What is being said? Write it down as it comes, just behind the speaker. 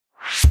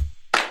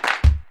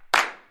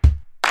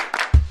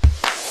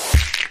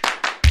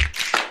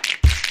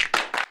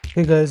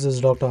Hey guys, this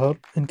is Dr. Hub.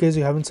 In case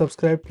you haven't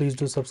subscribed, please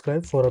do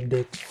subscribe for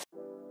updates.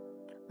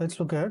 Let's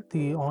look at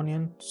the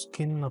onion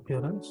skin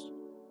appearance,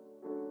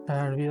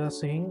 and we are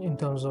seeing in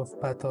terms of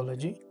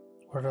pathology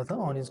what are the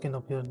onion skin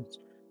appearance.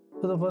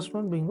 So the first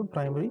one being the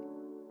primary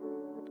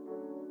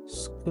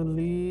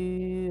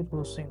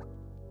sclerosing,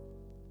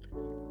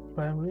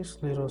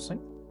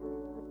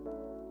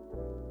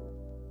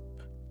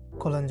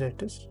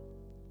 cholangitis,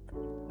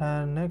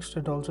 and next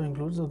it also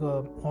includes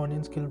the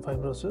onion skin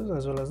fibrosis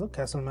as well as the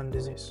Castleman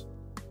disease.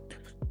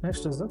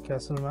 Next is the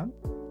Castleman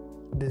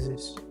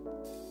disease.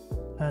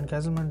 And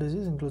Castleman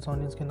disease includes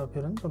onion skin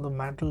appearance of the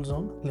mantle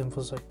zone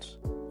lymphocytes.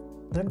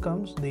 Then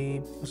comes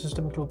the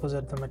systemic lupus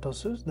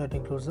erythematosus, that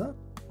includes the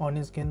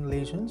onion skin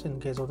lesions in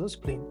case of the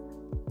spleen.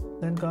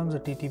 Then comes the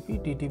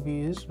TTP.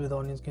 TTP is with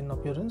onion skin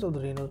appearance of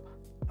the renal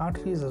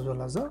arteries as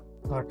well as the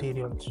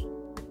arterioles.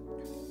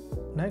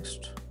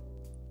 Next,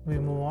 we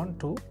move on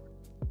to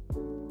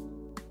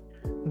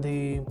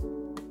the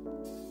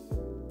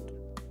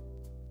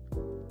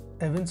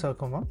Ewing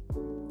sarcoma.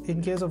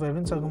 In case of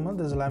Ewing sarcoma,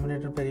 there is a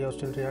laminated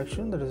periosteal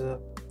reaction, there is a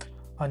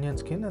onion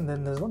skin, and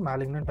then there is the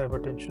malignant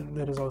hypertension.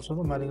 There is also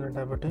the malignant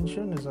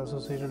hypertension is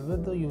associated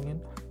with the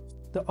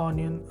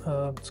onion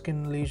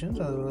skin lesions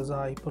as well as the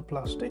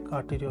hyperplastic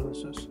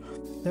arteriolysis.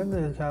 Then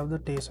they have the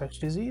Tay-Sachs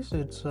disease.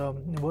 It's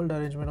world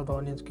arrangement of the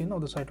onion skin of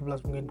the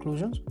cytoplasmic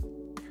inclusions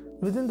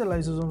within the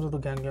lysosomes of the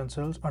ganglion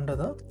cells under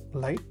the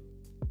light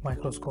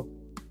microscope.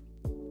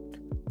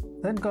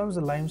 Then comes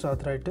the Lyme's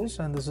arthritis,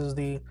 and this is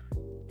the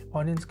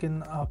onion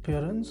skin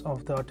appearance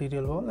of the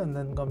arterial wall. And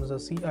then comes the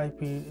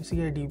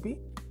CIDP.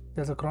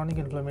 There's a chronic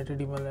inflammatory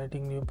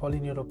demyelinating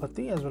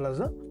polyneuropathy as well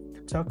as a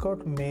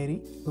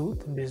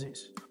Charcot-Marie-Tooth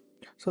disease.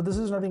 So this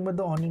is nothing but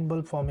the onion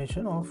bulb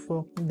formation of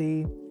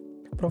the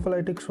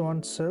prophylactic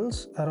Schwann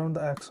cells around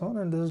the axon,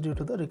 and this is due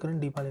to the recurrent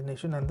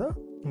demyelination and the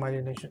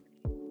myelination.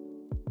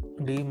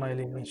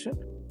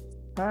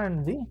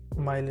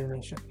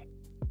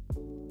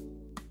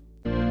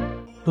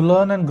 To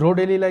learn and grow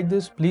daily like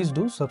this, please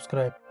do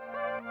subscribe.